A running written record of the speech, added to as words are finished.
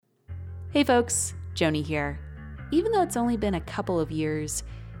Hey folks, Joni here. Even though it's only been a couple of years,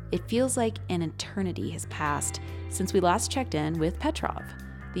 it feels like an eternity has passed since we last checked in with Petrov,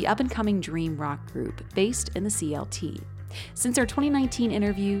 the up-and-coming dream rock group based in the CLT. Since our 2019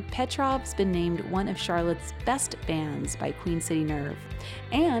 interview, Petrov's been named one of Charlotte's best bands by Queen City Nerve,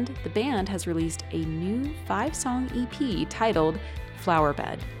 and the band has released a new 5-song EP titled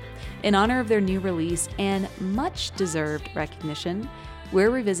Flowerbed. In honor of their new release and much-deserved recognition, we're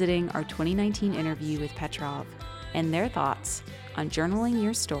revisiting our 2019 interview with Petrov and their thoughts on journaling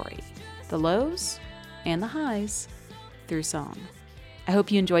your story, the lows and the highs, through song. I hope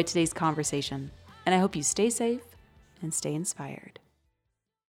you enjoyed today's conversation, and I hope you stay safe and stay inspired.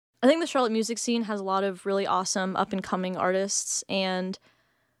 I think the Charlotte music scene has a lot of really awesome up-and-coming artists, and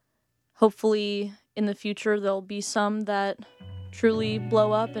hopefully in the future there'll be some that truly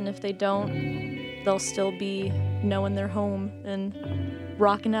blow up, and if they don't, they'll still be knowing their home and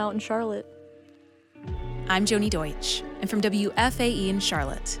rocking out in Charlotte. I'm Joni Deutsch, and from WFAE in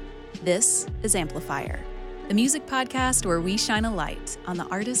Charlotte, this is Amplifier, the music podcast where we shine a light on the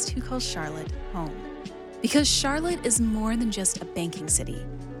artist who calls Charlotte home. Because Charlotte is more than just a banking city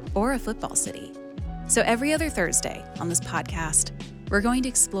or a football city. So every other Thursday on this podcast, we're going to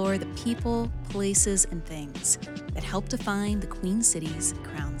explore the people, places, and things that help define the Queen City's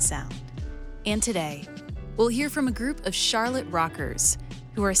crown sound. And today, we'll hear from a group of Charlotte rockers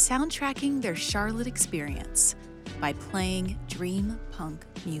who are soundtracking their Charlotte experience by playing dream punk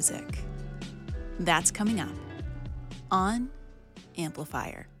music. That's coming up on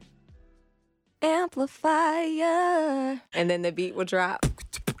Amplifier. Amplifier. And then the beat will drop.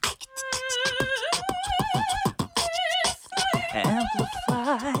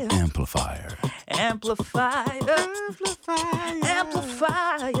 Amplifier. Amplifier. Amplifier.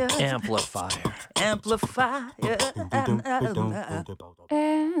 Amplifier. Amplifier. Amplifier. Amplifier.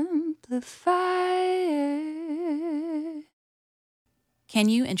 Amplifier. Can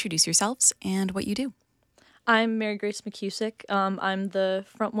you introduce yourselves and what you do? I'm Mary Grace McCusick. I'm the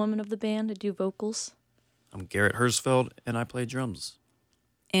front woman of the band. I do vocals. I'm Garrett Hersfeld, and I play drums.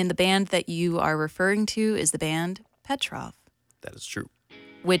 And the band that you are referring to is the band Petrov. That is true.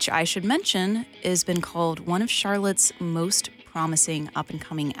 Which I should mention has been called one of Charlotte's most promising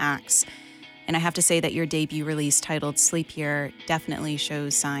up-and-coming acts. And I have to say that your debut release titled Sleep Here definitely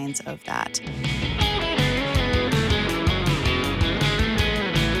shows signs of that.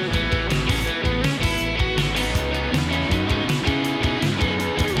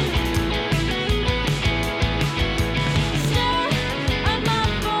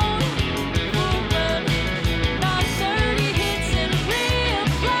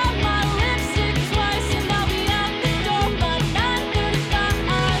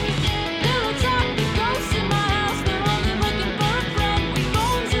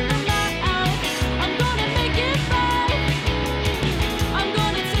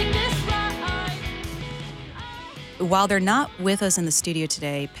 While they're not with us in the studio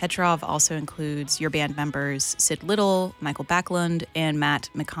today, Petrov also includes your band members Sid Little, Michael Backlund, and Matt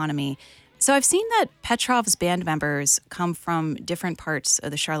McConomy. So I've seen that Petrov's band members come from different parts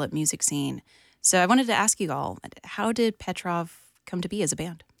of the Charlotte music scene. So I wanted to ask you all, how did Petrov come to be as a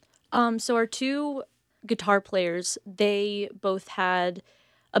band? So our two guitar players, they both had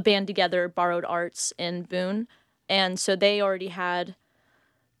a band together, Borrowed Arts in Boone. And so they already had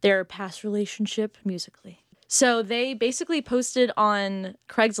their past relationship musically. So they basically posted on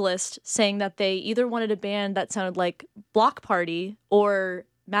Craigslist saying that they either wanted a band that sounded like Block Party or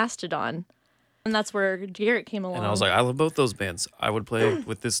Mastodon. And that's where Garrett came along. And I was like, I love both those bands. I would play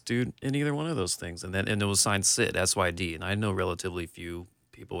with this dude in either one of those things. And it was signed Sid, SYD. And I know relatively few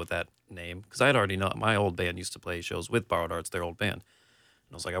people with that name. Because I had already known, my old band used to play shows with Borrowed Arts, their old band.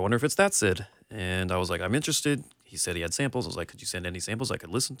 And I was like, I wonder if it's that Sid. And I was like, I'm interested. He said he had samples. I was like, could you send any samples I could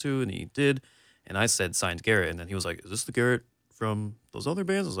listen to? And he did. And I said, signed Garrett. And then he was like, is this the Garrett from those other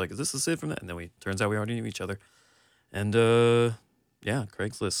bands? I was like, is this the Sid from that? And then turns out we already knew each other. And yeah,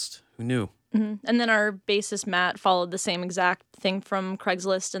 Craigslist. Who knew? Mm-hmm. And then our bassist, Matt, followed the same exact thing from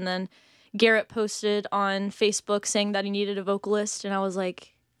Craigslist. And then Garrett posted on Facebook saying that he needed a vocalist. And I was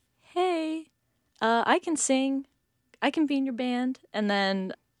like, hey, I can sing. I can be in your band. And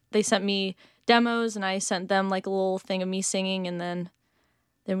then they sent me demos, and I sent them like a little thing of me singing. And then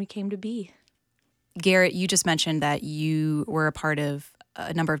we came to be. Garrett, you just mentioned that you were a part of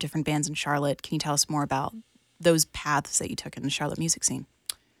a number of different bands in Charlotte. Can you tell us more about those paths that you took in the Charlotte music scene?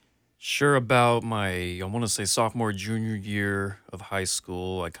 Sure, about my, I want to say sophomore, junior year of high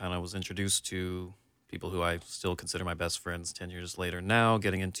school, I kind of was introduced to people who I still consider my best friends 10 years later now,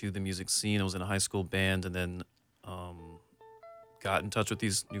 getting into the music scene. I was in a high school band, and then got in touch with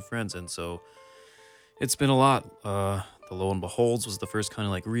these new friends. And so it's been a lot. The Lo and Beholds was the first kind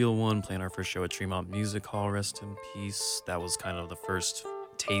of like real one, playing our first show at Tremont Music Hall, rest in peace. That was kind of the first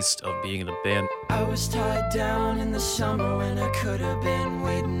taste of being in a band. I was tied down in the summer when I could have been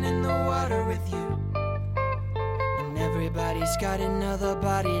wading in the water with you. And everybody's got another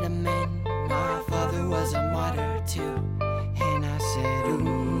body to mend. My father was a martyr too. And I said, ooh,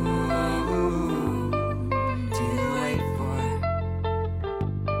 do you wait for it?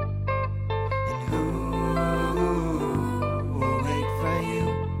 And who will wait for you?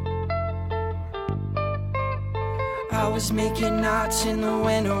 I was making knots in the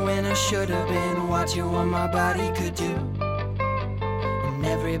winter when I should have been watching what my body could do. And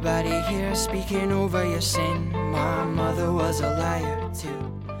everybody here speaking over your sin. My mother was a liar too.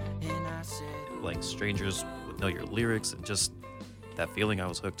 And I said, Like strangers would know your lyrics, and just that feeling, I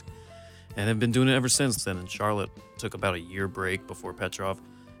was hooked. And I've been doing it ever since then. And Charlotte took about a year break before Petrov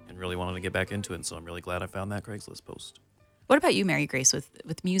and really wanted to get back into it. And so I'm really glad I found that Craigslist post. What about you, Mary Grace,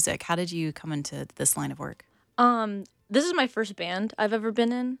 with music? How did you come into this line of work? This is my first band I've ever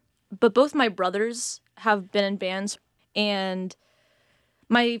been in, but both my brothers have been in bands, and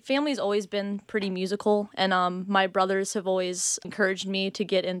my family's always been pretty musical, and my brothers have always encouraged me to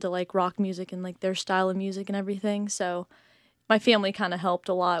get into like rock music and like their style of music and everything. So my family kind of helped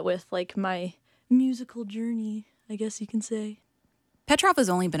a lot with like my musical journey, I guess you can say. Petrov has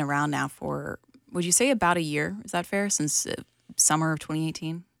only been around now for, would you say, about a year? Is that fair? Since summer of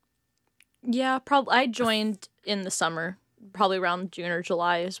 2018? Yeah, probably. I joined in the summer, probably around June or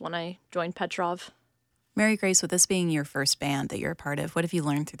July is when I joined Petrov. Mary Grace, with this being your first band that you're a part of, what have you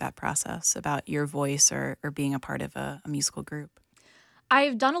learned through that process about your voice or being a part of a musical group?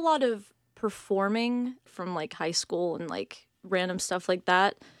 I've done a lot of performing from like high school and like random stuff like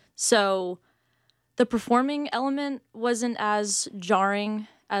that. So the performing element wasn't as jarring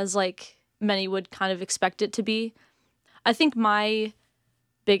as like many would kind of expect it to be. I think my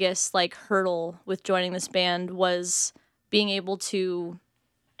biggest like hurdle with joining this band was being able to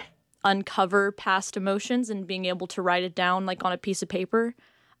uncover past emotions and being able to write it down like on a piece of paper.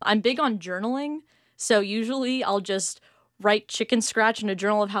 I'm big on journaling, so usually I'll just write chicken scratch in a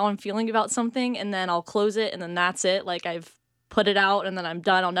journal of how I'm feeling about something, and then I'll close it, and then that's it. Like I've put it out and then I'm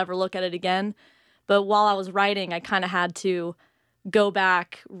done. I'll never look at it again. But while I was writing, I kind of had to go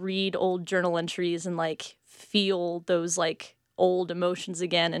back, read old journal entries, and like feel those like old emotions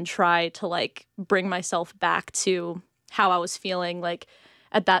again and try to like bring myself back to how I was feeling like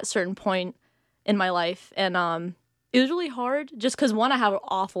at that certain point in my life. And it was really hard just because, one, I have an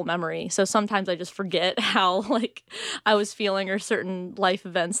awful memory. So sometimes I just forget how like I was feeling or certain life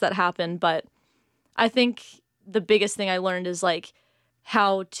events that happened. But I think the biggest thing I learned is like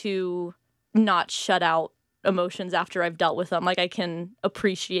how to not shut out emotions after I've dealt with them. Like I can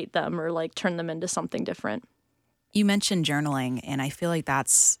appreciate them or like turn them into something different. You mentioned journaling, and I feel like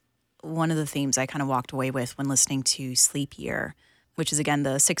that's one of the themes I kind of walked away with when listening to Sleep Year, which is, again,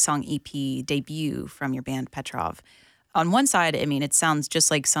 the 6-song EP debut from your band Petrov. On one side, I mean, it sounds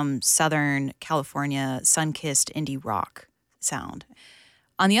just like some Southern California sun-kissed indie rock sound.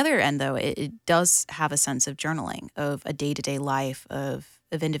 On the other end, though, it does have a sense of journaling, of a day-to-day life of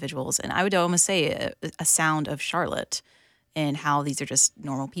individuals. And I would almost say a sound of Charlotte and how these are just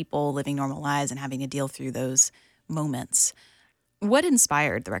normal people living normal lives and having to deal through those moments. What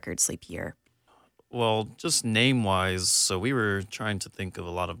inspired the record Sleep Year? Well, just name-wise, so we were trying to think of a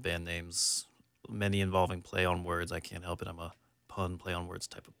lot of band names, many involving play on words. I can't help it. I'm a pun, play on words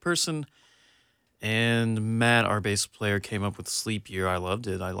type of person. And Matt, our bass player, came up with Sleep Year. I loved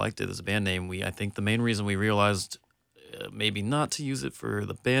it. I liked it as a band name. I think the main reason we realized maybe not to use it for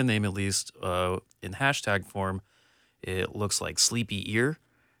the band name, at least in hashtag form, it looks like Sleepy Ear.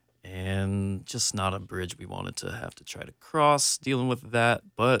 And just not a bridge we wanted to have to try to cross dealing with that,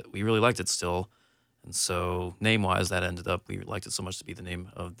 but we really liked it still. And so name-wise, that ended up, we liked it so much to be the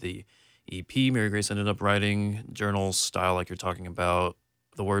name of the EP. Mary Grace ended up writing journal style like you're talking about.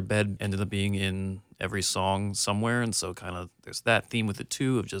 The word bed ended up being in every song somewhere, and so kind of there's that theme with it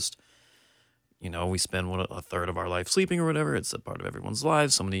too of just, you know, we spend a third of our life sleeping or whatever. It's a part of everyone's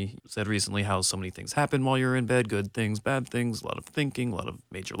lives. Somebody said recently how so many things happen while you're in bed, good things, bad things, a lot of thinking, a lot of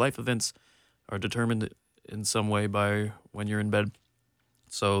major life events are determined in some way by when you're in bed.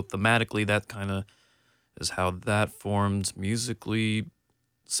 So thematically, that kind of is how that formed. Musically,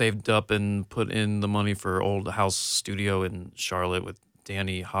 saved up and put in the money for Old House Studio in Charlotte with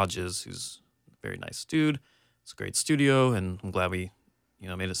Danny Hodges, who's a very nice dude. It's a great studio, and I'm glad we,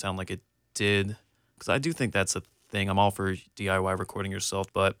 made it sound like it did, because I do think that's a thing. I'm all for DIY recording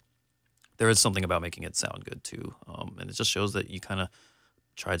yourself, but there is something about making it sound good too. And it just shows that you kind of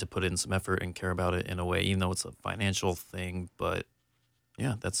tried to put in some effort and care about it in a way, even though it's a financial thing. But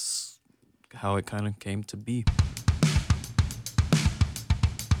yeah, that's how it kind of came to be.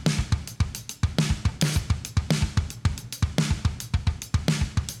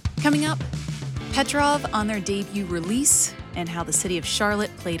 Coming up, Petrov on their debut release and how the city of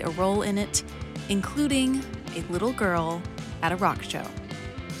Charlotte played a role in it, including a little girl at a rock show.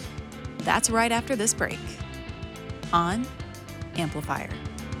 That's right after this break on Amplifier.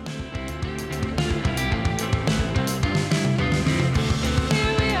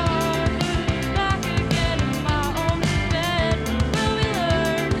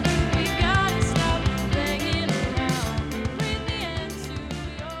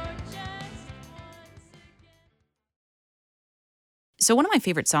 So one of my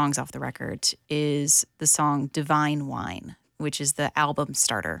favorite songs off the record is the song Divine Wine, which is the album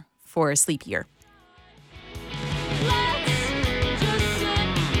starter for Sleep Year.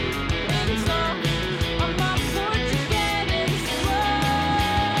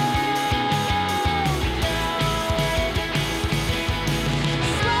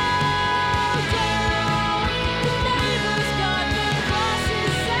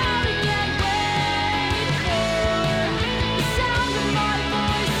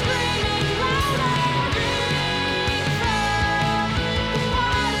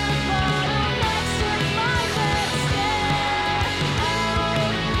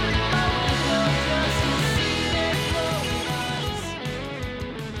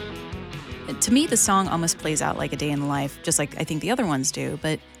 To me, the song almost plays out like a day in the life, just like I think the other ones do.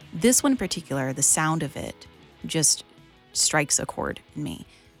 But this one in particular, the sound of it just strikes a chord in me.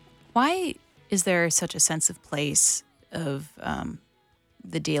 Why is there such a sense of place of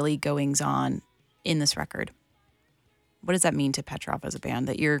the daily goings-on in this record? What does that mean to Petrov as a band,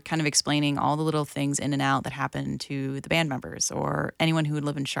 that you're kind of explaining all the little things in and out that happen to the band members or anyone who would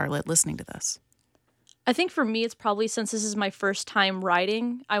live in Charlotte listening to this? I think for me, it's probably since this is my first time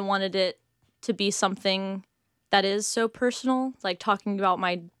writing, I wanted it to be something that is so personal, like talking about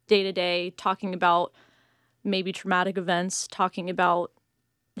my day-to-day, talking about maybe traumatic events, talking about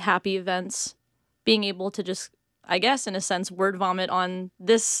happy events, being able to just, I guess, in a sense, word vomit on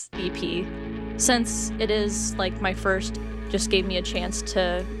this EP. Since it is like my first, just gave me a chance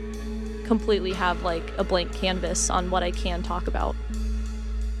to completely have like a blank canvas on what I can talk about.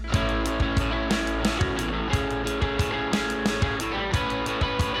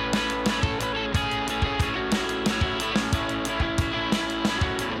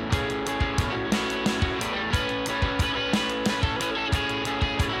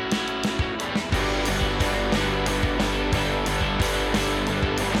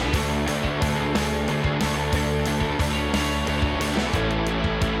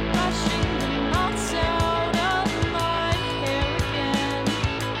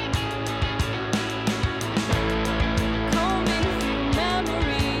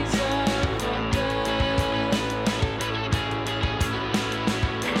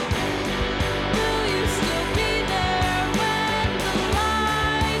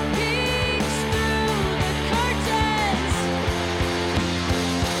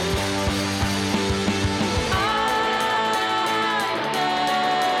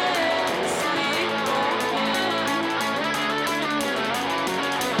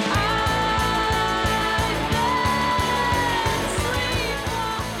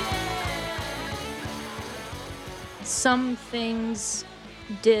 Some things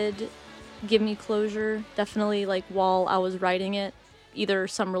did give me closure, definitely, like, while I was writing it. Either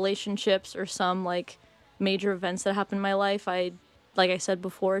some relationships or some, like, major events that happened in my life. I, like I said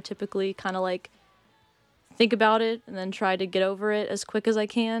before, typically kind of, like, think about it and then try to get over it as quick as I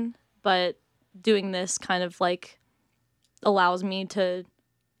can. But doing this kind of, like, allows me to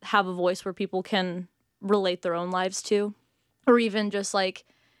have a voice where people can relate their own lives to. Or even just, like,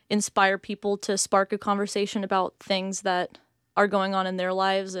 inspire people to spark a conversation about things that are going on in their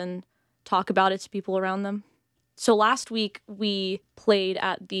lives and talk about it to people around them. So last week we played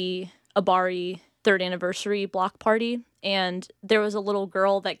at the Abari 3rd anniversary block party, and there was a little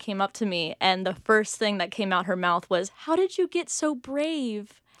girl that came up to me, and the first thing that came out her mouth was, "How did you get so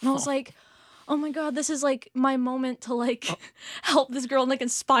brave?" And I was like, oh my God, this is like my moment to like help this girl and like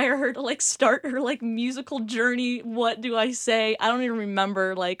inspire her to like start her like musical journey. What do I say? I don't even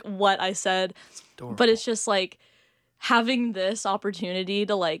remember like what I said, but it's just like having this opportunity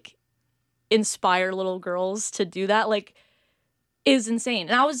to like inspire little girls to do that like is insane.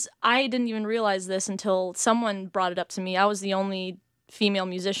 And I didn't even realize this until someone brought it up to me. I was the only female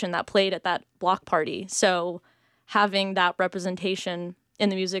musician that played at that block party. So having that representation in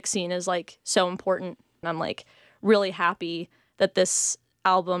the music scene is like so important. And I'm like really happy that this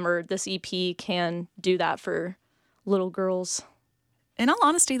album or this EP can do that for little girls. In all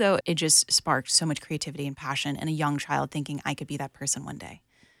honesty, though, it just sparked so much creativity and passion in a young child thinking I could be that person one day.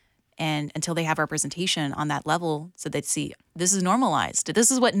 And until they have representation on that level so they'd see this is normalized.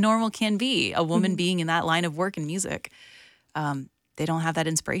 This is what normal can be, a woman being in that line of work in music. They don't have that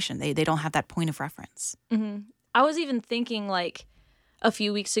inspiration. They don't have that point of reference. I was even thinking like a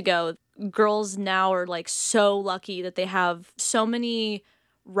few weeks ago, girls now are like so lucky that they have so many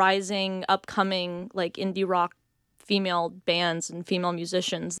rising, upcoming like indie rock female bands and female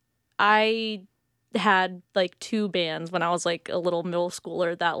musicians. I had like 2 bands when I was like a little middle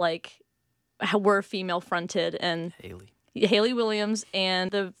schooler that like were female fronted, and Haley Williams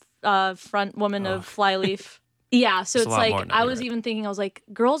and the front woman of Flyleaf. Yeah, so It's a it's lot more like than I that, was right? even thinking, I was like,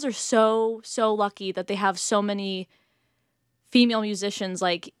 girls are so lucky that they have so many female musicians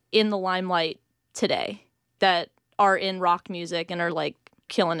like in the limelight today that are in rock music and are like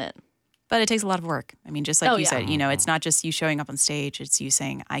killing it. But it takes a lot of work. I mean, just like Oh, you yeah. said, it's not just you showing up on stage. It's you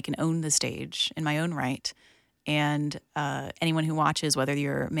saying, I can own the stage in my own right. And anyone who watches, whether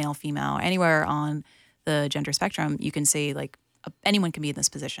you're male, female, anywhere on the gender spectrum, you can say, like, anyone can be in this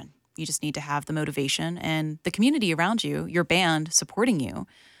position. You just need to have the motivation and the community around you, your band supporting you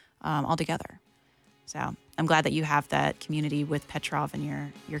all together. So I'm glad that you have that community with Petrov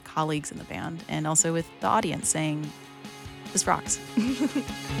and your colleagues in the band, and also with the audience saying, this rocks.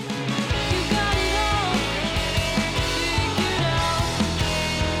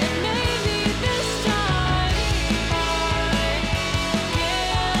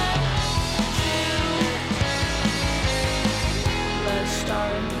 Let's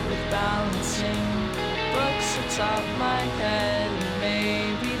start with balancing books atop my head, and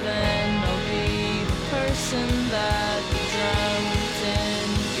maybe then I'll be the person that you dreamt in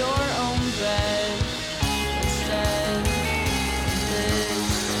your own bed. Instead, this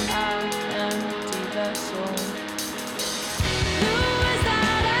empty vessel. Who is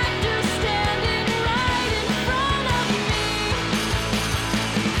that actor standing right in front of me?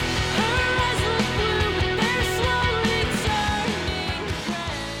 Her eyes look blue, but they're slowly turning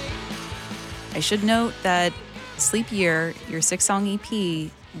gray. I should note that Sleep Year, your 6-song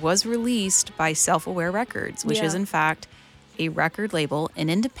EP, was released by Self-Aware Records, which is in fact a record label, an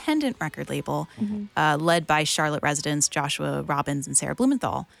independent record label, led by Charlotte residents Joshua Robbins and Sarah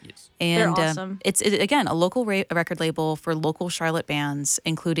Blumenthal. Yes. And They're awesome. It's again a local record label for local Charlotte bands,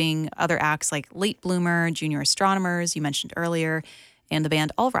 including other acts like Late Bloomer, Junior Astronomers, you mentioned earlier, and the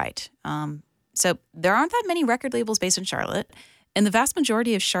band All Right. So there aren't that many record labels based in Charlotte. And the vast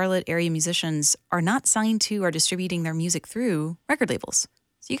majority of Charlotte area musicians are not signed to or distributing their music through record labels.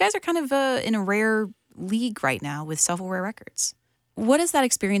 So you guys are kind of in a rare league right now with Self-Aware Records. What has that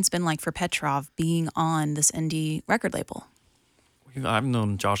experience been like for Petrov being on this indie record label? I've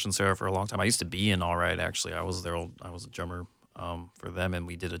known Josh and Sarah for a long time. I used to be in All Right, actually. I was a drummer for them, and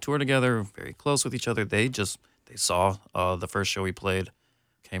we did a tour together, very close with each other. They saw the first show we played,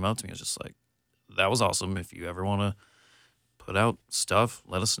 came up to me. It was just like, that was awesome. If you ever want to put out stuff,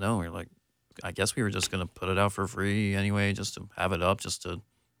 let us know. We were like, I guess we were just going to put it out for free anyway, just to have it up,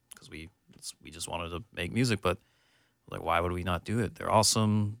 because we just wanted to make music. But like, why would we not do it? They're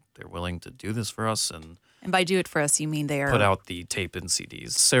awesome. They're willing to do this for us. And by do it for us, you mean they are... put out the tape and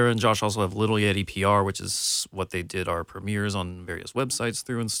CDs. Sarah and Josh also have Little Yeti PR, which is what they did our premieres on various websites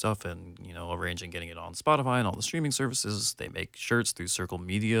through and stuff, and, arranging getting it on Spotify and all the streaming services. They make shirts through Circle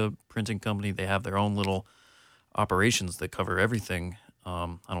Media Printing Company. They have their own little operations that cover everything. I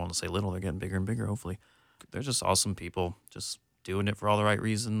don't want to say little. They're getting bigger and bigger, hopefully. They're just awesome people, just doing it for all the right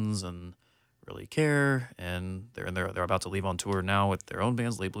reasons and really care. And they're about to leave on tour now with their own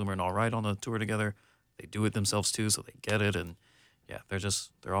bands, Late Bloomer and All Right, on a tour together. They do it themselves too, so they get it. And yeah,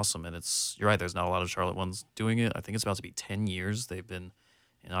 they're awesome. And you're right, there's not a lot of Charlotte ones doing it. I think it's about to be 10 years they've been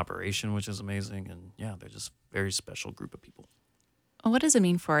in operation, which is amazing. And yeah, they're just a very special group of people. What does it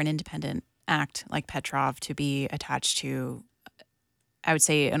mean for an independent act like Petrov to be attached to, I would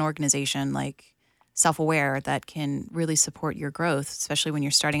say, an organization like Self-Aware that can really support your growth, especially when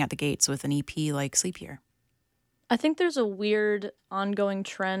you're starting at the gates with an EP like Sleep Year? I think there's a weird ongoing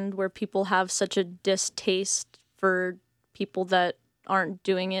trend where people have such a distaste for people that aren't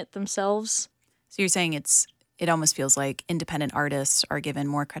doing it themselves. So you're saying it almost feels like independent artists are given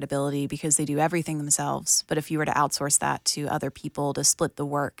more credibility because they do everything themselves. But if you were to outsource that to other people to split the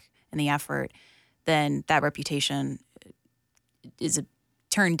work and the effort, then that reputation is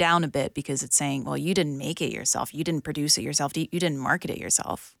turned down a bit because it's saying, well, you didn't make it yourself. You didn't produce it yourself. You didn't market it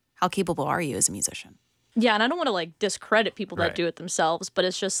yourself. How capable are you as a musician? Yeah, and I don't want to like discredit people that Right. do it themselves, but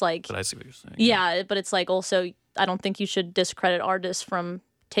it's just like, But I see what you're saying. yeah, but it's like also, I don't think you should discredit artists from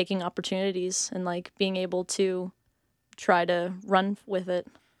taking opportunities and like being able to try to run with it.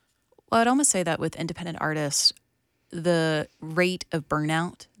 Well, I'd almost say that with independent artists, the rate of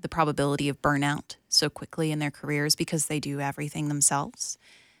burnout, the probability of burnout so quickly in their careers because they do everything themselves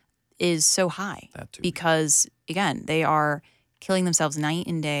is so high. That too. Because, again, they are killing themselves night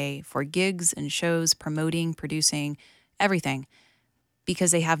and day for gigs and shows, promoting, producing, everything,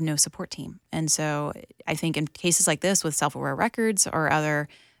 because they have no support team. And so I think in cases like this with Self-Aware Records or other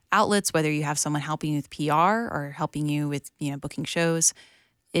outlets, whether you have someone helping you with PR or helping you with, booking shows,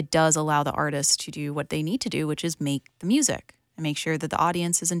 it does allow the artist to do what they need to do, which is make the music and make sure that the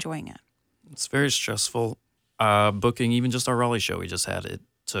audience is enjoying it. It's very stressful. Booking even just our Raleigh show we just had, it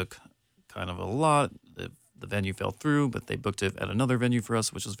took kind of a lot. The venue fell through, but they booked it at another venue for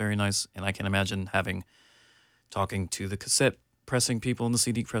us, which was very nice. And I can imagine talking to the cassette pressing people and the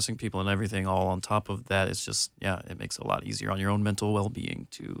CD pressing people and everything all on top of that. It's just, it makes it a lot easier on your own mental well-being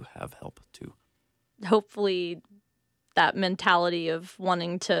to have help too. Hopefully that mentality of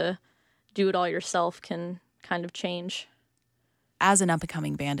wanting to do it all yourself can kind of change. As an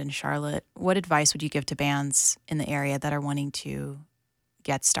up-and-coming band in Charlotte, what advice would you give to bands in the area that are wanting to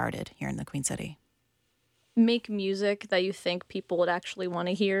get started here in the Queen City? Make music that you think people would actually want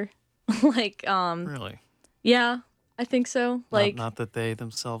to hear. Like, Really? yeah, I think so. Like, Not that they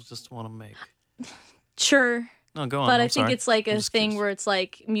themselves just want to make. sure. No, go on. But I'm I think sorry. it's like I'm a just thing curious. where it's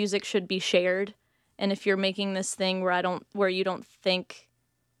like music should be shared. And if you're making this thing where you don't think,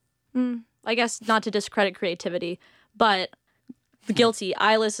 I guess not to discredit creativity, but guilty,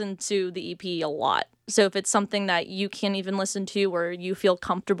 I listen to the EP a lot. So if it's something that you can't even listen to or you feel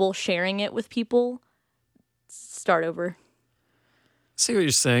comfortable sharing it with people, start over. See what you're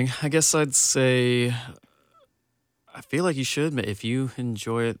saying. I guess I'd say I feel like you should. If you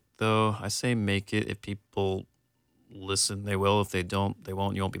enjoy it, though, I say make it. If people listen, they will. If they don't, they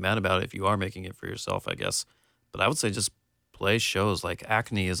won't. You won't be mad about it if you are making it for yourself, I guess. But I would say just play shows. Like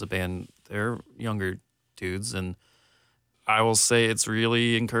Acne is a band. They're younger dudes, and I will say it's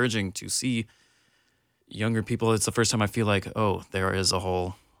really encouraging to see younger people. It's the first time I feel like, oh, there is a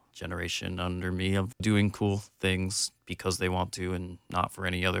whole generation under me of doing cool things because they want to and not for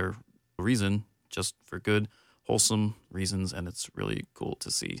any other reason, just for good, wholesome reasons. And it's really cool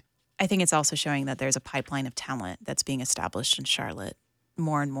to see. I think it's also showing that there's a pipeline of talent that's being established in Charlotte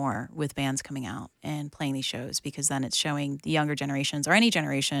more and more with bands coming out and playing these shows, because then it's showing the younger generations or any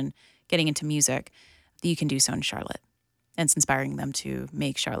generation getting into music that you can do so in Charlotte. And it's inspiring them to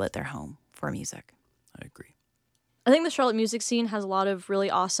make Charlotte their home for music. I agree. I think the Charlotte music scene has a lot of really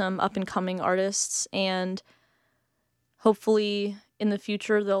awesome up-and-coming artists, and hopefully in the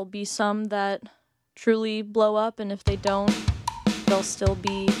future there'll be some that truly blow up, and if they don't, they'll still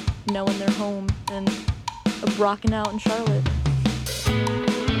be knowing their home and rocking out in Charlotte.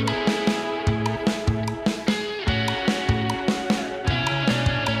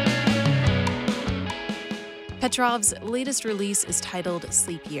 Petrov's latest release is titled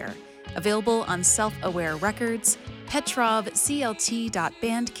Sleepier, available on Self-Aware Records,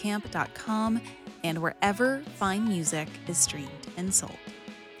 petrovclt.bandcamp.com, and wherever fine music is streamed and sold.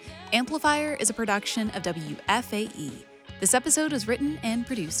 Amplifier is a production of WFAE. This episode was written and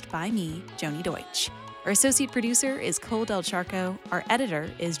produced by me, Joni Deutsch. Our associate producer is Cole Del Charco. Our editor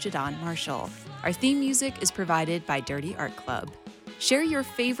is Jadon Marshall. Our theme music is provided by Dirty Art Club. Share your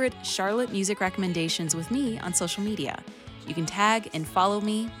favorite Charlotte music recommendations with me on social media. You can tag and follow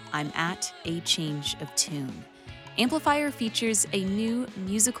me. I'm at A Change of Tune. Amplifier features a new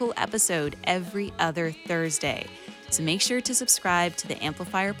musical episode every other Thursday. So make sure to subscribe to the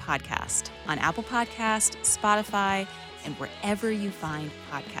Amplifier podcast on Apple Podcasts, Spotify, and wherever you find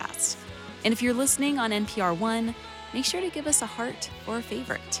podcasts. And if you're listening on NPR One, make sure to give us a heart or a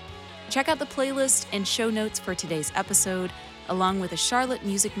favorite. Check out the playlist and show notes for today's episode, along with a Charlotte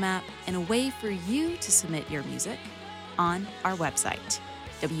music map and a way for you to submit your music on our website,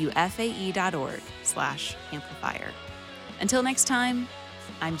 wfae.org/amplifier. Until next time,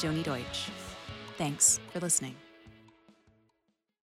 I'm Joni Deutsch. Thanks for listening.